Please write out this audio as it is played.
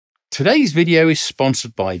Today's video is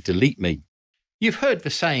sponsored by Delete Me. You've heard the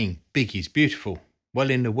saying, big is beautiful. Well,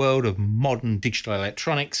 in the world of modern digital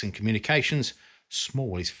electronics and communications,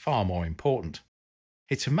 small is far more important.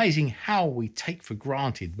 It's amazing how we take for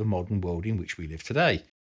granted the modern world in which we live today.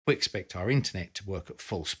 We expect our internet to work at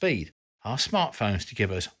full speed, our smartphones to give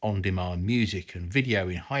us on-demand music and video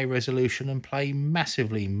in high resolution and play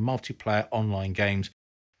massively multiplayer online games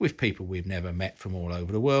with people we've never met from all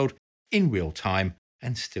over the world in real time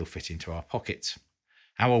and still fit into our pockets.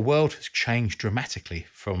 Our world has changed dramatically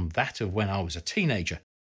from that of when I was a teenager.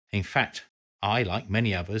 In fact, I, like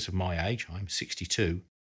many others of my age, I'm 62,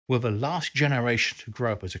 were the last generation to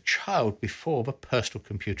grow up as a child before the personal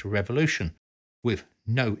computer revolution, with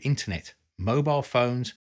no internet, mobile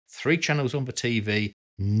phones, 3 channels on the TV,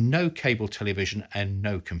 no cable television and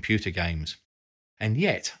no computer games. And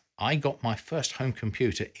yet, I got my first home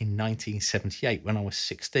computer in 1978 when I was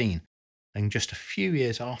 16, and just a few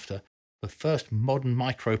years after, the first modern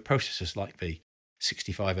microprocessors like the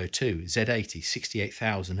 6502, Z80,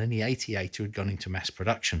 68000 and the 8080 had gone into mass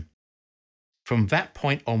production. From that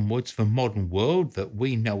point onwards, the modern world that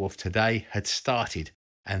we know of today had started,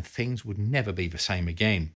 and things would never be the same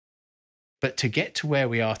again. But to get to where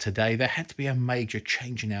we are today, there had to be a major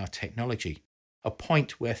change in our technology, a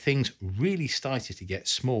point where things really started to get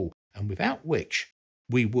small, and without which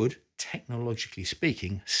we would, technologically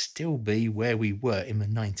speaking, still be where we were in the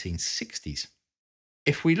 1960s.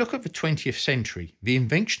 If we look at the 20th century, the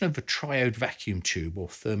invention of the triode vacuum tube or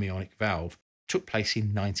thermionic valve took place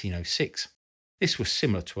in 1906. This was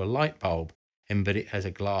similar to a light bulb in that it has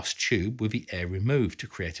a glass tube with the air removed to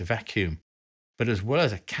create a vacuum. But as well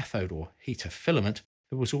as a cathode or heater filament,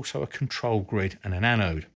 there was also a control grid and an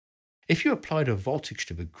anode. If you applied a voltage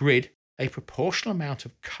to the grid, a proportional amount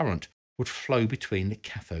of current would flow between the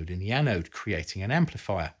cathode and the anode, creating an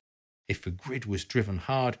amplifier. If the grid was driven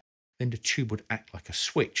hard, then the tube would act like a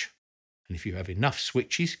switch. And if you have enough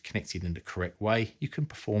switches connected in the correct way, you can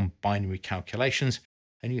perform binary calculations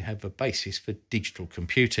and you have the basis for digital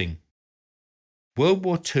computing. World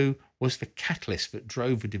War II was the catalyst that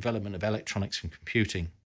drove the development of electronics and computing.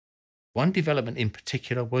 One development in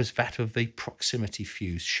particular was that of the proximity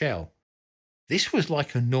fused shell. This was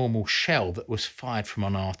like a normal shell that was fired from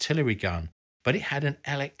an artillery gun, but it had an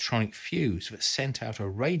electronic fuse that sent out a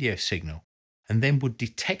radio signal and then would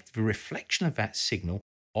detect the reflection of that signal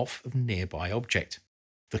off of a nearby object.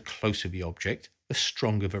 The closer the object, the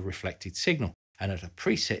stronger the reflected signal, and at a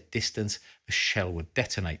preset distance, the shell would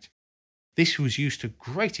detonate. This was used to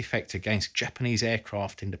great effect against Japanese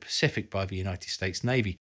aircraft in the Pacific by the United States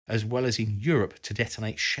Navy, as well as in Europe to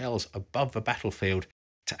detonate shells above the battlefield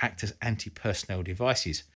to act as anti-personnel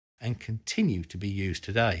devices, and continue to be used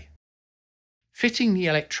today. Fitting the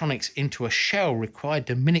electronics into a shell required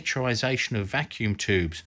the miniaturization of vacuum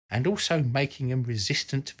tubes and also making them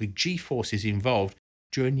resistant to the G-forces involved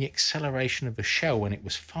during the acceleration of the shell when it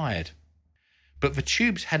was fired. But the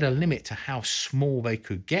tubes had a limit to how small they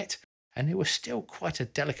could get, and they were still quite a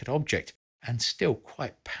delicate object and still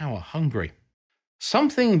quite power hungry.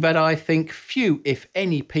 Something that I think few, if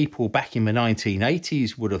any, people back in the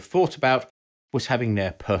 1980s would have thought about was having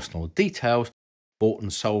their personal details bought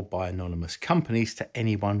and sold by anonymous companies to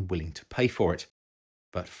anyone willing to pay for it.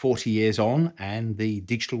 But 40 years on, and the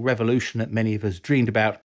digital revolution that many of us dreamed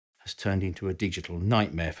about has turned into a digital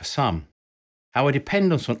nightmare for some. Our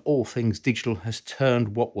dependence on all things digital has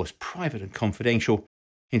turned what was private and confidential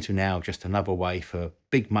into now just another way for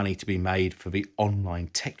big money to be made for the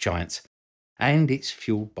online tech giants. And it's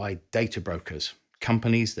fueled by data brokers,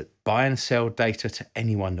 companies that buy and sell data to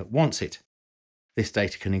anyone that wants it. This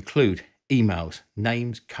data can include emails,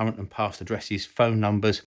 names, current and past addresses, phone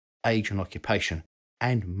numbers, age and occupation,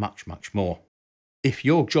 and much, much more. If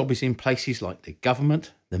your job is in places like the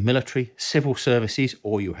government, the military, civil services,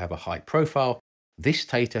 or you have a high profile, this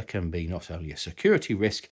data can be not only a security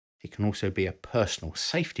risk, it can also be a personal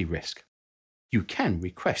safety risk. You can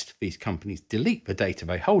request these companies delete the data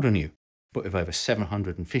they hold on you. But with over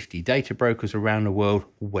 750 data brokers around the world,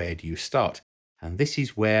 where do you start? And this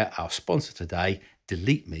is where our sponsor today,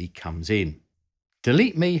 Delete Me, comes in.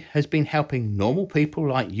 Delete Me has been helping normal people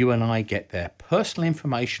like you and I get their personal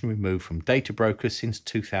information removed from data brokers since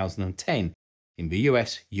 2010 in the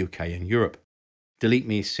US, UK and Europe. Delete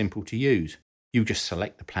Me is simple to use. You just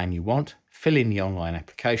select the plan you want, fill in the online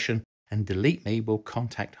application, and Delete Me will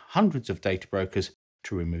contact hundreds of data brokers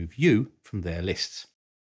to remove you from their lists.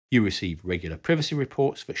 You receive regular privacy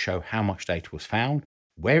reports that show how much data was found,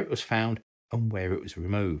 where it was found, and where it was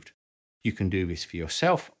removed. You can do this for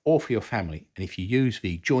yourself or for your family, and if you use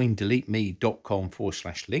the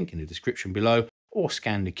joindeleteme.com/link in the description below, or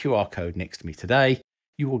scan the QR code next to me today,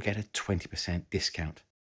 you will get a 20% discount.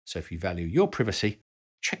 So if you value your privacy,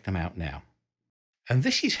 check them out now. And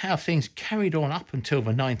this is how things carried on up until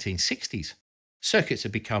the 1960s. Circuits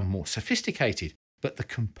had become more sophisticated, but the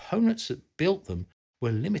components that built them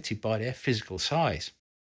were limited by their physical size.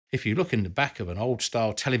 If you look in the back of an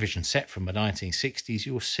old-style television set from the 1960s,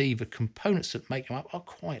 you'll see the components that make them up are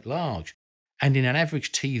quite large. And in an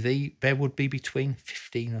average TV, there would be between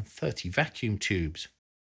 15 and 30 vacuum tubes.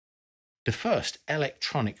 The first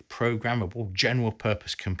electronic programmable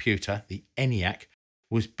general-purpose computer, the ENIAC,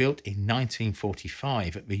 was built in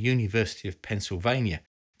 1945 at the University of Pennsylvania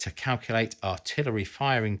to calculate artillery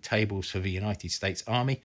firing tables for the United States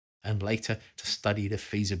Army and later to study the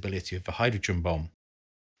feasibility of the hydrogen bomb.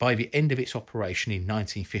 By the end of its operation in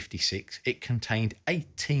 1956, it contained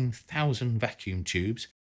 18,000 vacuum tubes,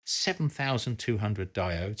 7,200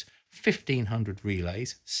 diodes, 1,500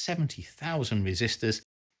 relays, 70,000 resistors,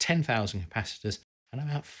 10,000 capacitors, and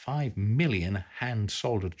about 5 million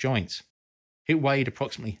hand-soldered joints. It weighed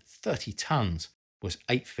approximately 30 tons, was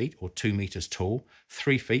 8 feet or 2 meters tall,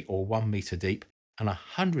 3 feet or 1 meter deep, and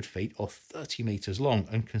 100 feet or 30 meters long,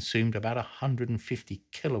 and consumed about 150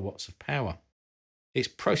 kilowatts of power. Its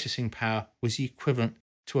processing power was the equivalent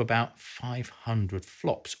to about 500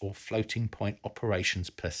 flops or floating point operations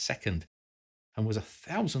per second, and was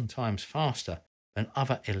 1,000 times faster than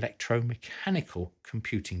other electromechanical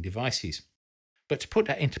computing devices. But to put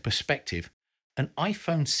that into perspective, an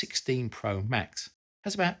iPhone 16 Pro Max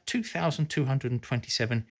has about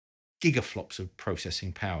 2,227 gigaflops of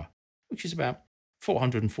processing power, which is about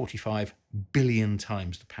 445 billion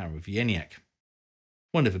times the power of the ENIAC.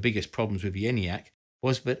 One of the biggest problems with the ENIAC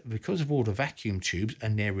was that because of all the vacuum tubes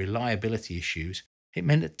and their reliability issues, it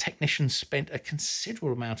meant that technicians spent a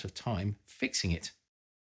considerable amount of time fixing it.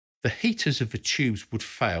 The heaters of the tubes would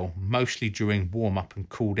fail mostly during warm-up and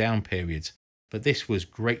cool-down periods, but this was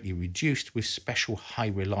greatly reduced with special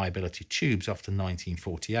high-reliability tubes after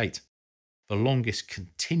 1948. The longest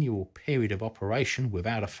continual period of operation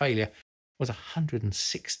without a failure was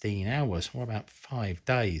 116 hours, or about 5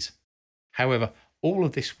 days. However, all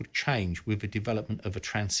of this would change with the development of a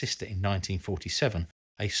transistor in 1947,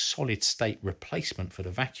 a solid-state replacement for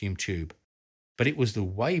the vacuum tube. But it was the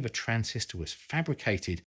way the transistor was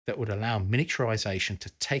fabricated that would allow miniaturization to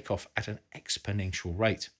take off at an exponential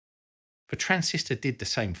rate. The transistor did the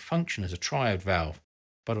same function as a triode valve,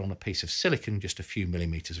 but on a piece of silicon just a few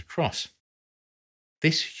millimeters across.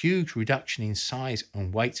 This huge reduction in size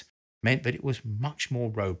and weight meant that it was much more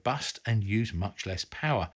robust and used much less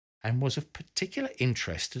power, and was of particular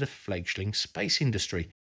interest to the fledgling space industry,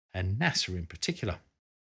 and NASA in particular.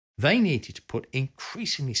 They needed to put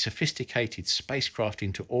increasingly sophisticated spacecraft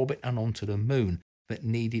into orbit and onto the moon that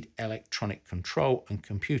needed electronic control and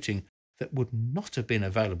computing that would not have been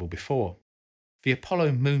available before. The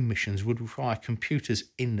Apollo moon missions would require computers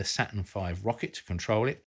in the Saturn V rocket to control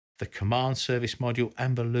it, the command service module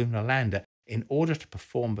and the lunar lander in order to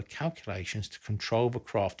perform the calculations to control the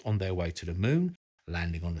craft on their way to the moon,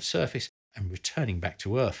 landing on the surface and returning back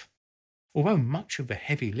to Earth. Although much of the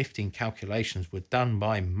heavy lifting calculations were done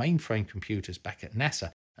by mainframe computers back at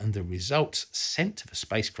NASA and the results sent to the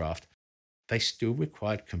spacecraft, they still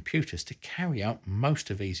required computers to carry out most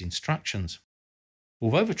of these instructions.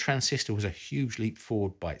 Although the transistor was a huge leap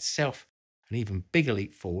forward by itself, an even bigger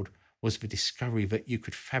leap forward was the discovery that you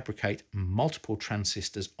could fabricate multiple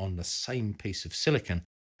transistors on the same piece of silicon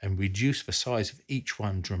and reduce the size of each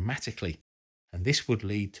one dramatically, and this would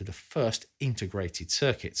lead to the first integrated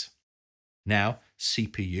circuits. Now,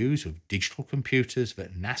 CPUs of digital computers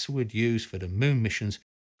that NASA would use for the moon missions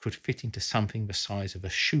could fit into something the size of a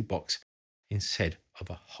shoebox instead of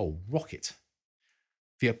a whole rocket.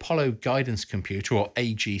 The Apollo Guidance Computer, or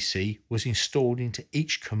AGC, was installed into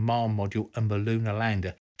each command module and the lunar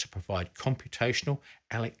lander to provide computational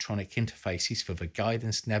electronic interfaces for the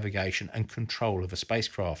guidance, navigation and control of a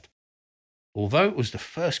spacecraft. Although it was the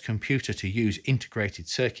first computer to use integrated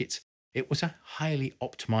circuits, it was a highly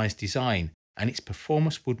optimized design, and its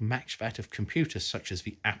performance would match that of computers such as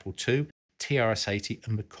the Apple II, TRS-80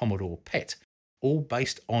 and the Commodore PET, all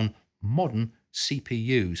based on modern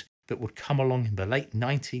CPUs that would come along in the late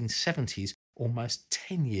 1970s, almost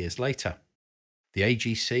 10 years later. The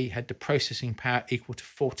AGC had the processing power equal to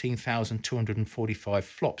 14,245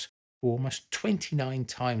 flops, or almost 29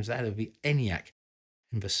 times that of the ENIAC,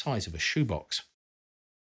 and the size of a shoebox.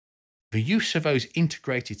 The use of those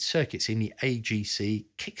integrated circuits in the AGC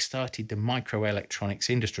kick-started the microelectronics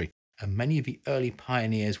industry, and many of the early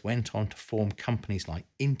pioneers went on to form companies like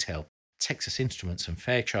Intel, Texas Instruments and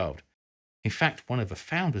Fairchild. In fact, one of the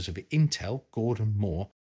founders of Intel, Gordon Moore,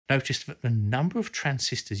 noticed that the number of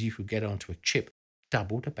transistors you could get onto a chip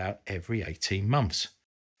doubled about every 18 months.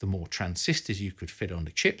 The more transistors you could fit on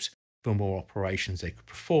the chips, the more operations they could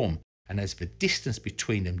perform, and as the distance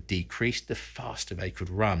between them decreased, the faster they could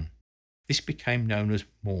run. This became known as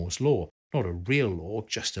Moore's Law, not a real law,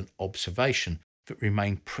 just an observation that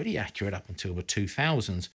remained pretty accurate up until the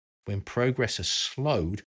 2000s, when progress has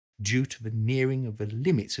slowed due to the nearing of the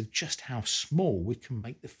limits of just how small we can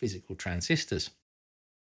make the physical transistors.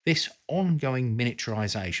 This ongoing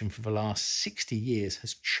miniaturization for the last 60 years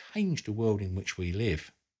has changed the world in which we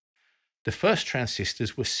live. The first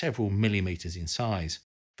transistors were several millimeters in size.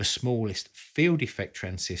 The smallest field effect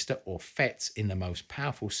transistor, or FETs, in the most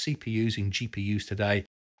powerful CPUs and GPUs today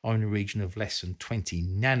are in the region of less than 20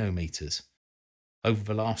 nanometers. Over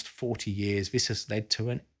the last 40 years, this has led to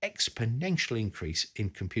an exponential increase in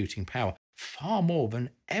computing power, far more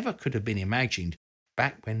than ever could have been imagined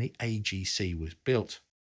back when the AGC was built.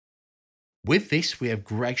 With this, we have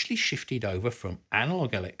gradually shifted over from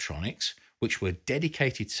analog electronics, which were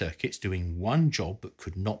dedicated circuits doing one job but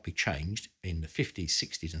could not be changed in the 50s,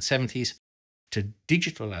 60s and 70s, to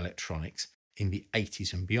digital electronics in the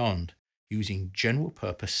 80s and beyond, using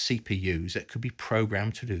general-purpose CPUs that could be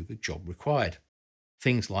programmed to do the job required.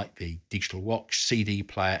 Things like the digital watch, CD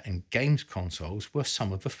player and games consoles were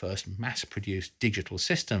some of the first mass-produced digital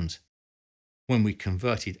systems. When we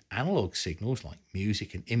converted analog signals like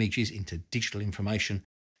music and images into digital information,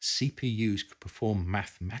 CPUs could perform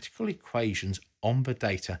mathematical equations on the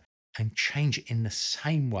data and change it in the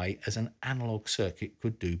same way as an analog circuit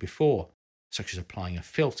could do before, such as applying a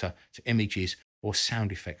filter to images or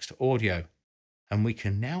sound effects to audio. And we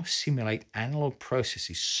can now simulate analog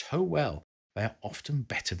processes so well they are often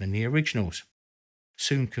better than the originals.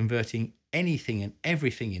 Soon converting anything and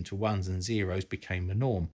everything into ones and zeros became the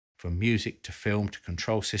norm, from music to film to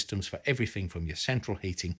control systems for everything from your central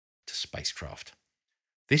heating to spacecraft.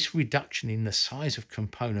 This reduction in the size of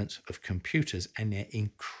components of computers and their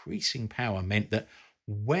increasing power meant that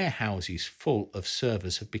warehouses full of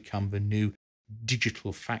servers have become the new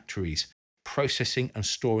digital factories, processing and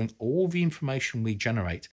storing all the information we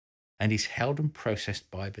generate, and is held and processed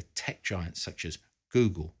by the tech giants such as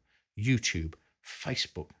Google, YouTube,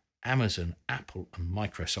 Facebook, Amazon, Apple, and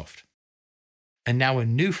Microsoft. And now a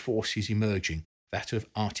new force is emerging, that of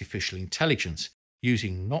artificial intelligence,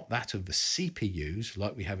 using not that of the CPUs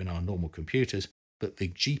like we have in our normal computers, but the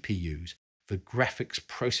GPUs, the graphics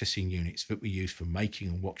processing units that we use for making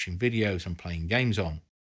and watching videos and playing games on.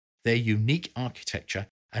 Their unique architecture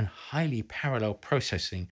and highly parallel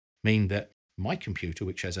processing mean that my computer,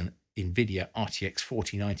 which has an NVIDIA RTX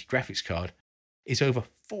 4090 graphics card, is over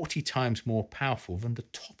 40 times more powerful than the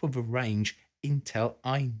top of the range Intel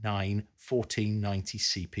i9 1490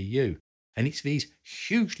 CPU. And it's these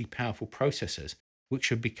hugely powerful processors which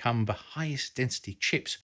have become the highest density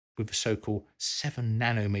chips with the so-called 7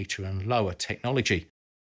 nanometer and lower technology,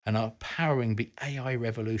 and are powering the AI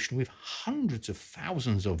revolution with hundreds of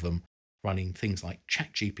thousands of them running things like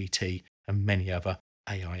ChatGPT and many other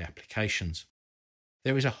AI applications.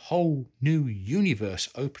 There is a whole new universe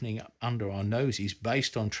opening up under our noses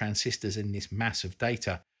based on transistors in this mass of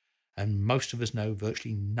data, and most of us know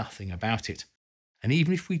virtually nothing about it. And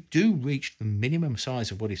even if we do reach the minimum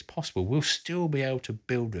size of what is possible, we'll still be able to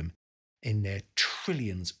build them in their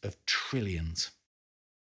trillions of trillions.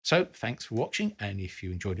 So thanks for watching, and if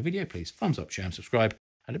you enjoyed the video, please thumbs up, share and subscribe,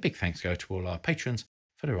 and a big thanks go to all our patrons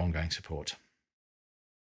for their ongoing support.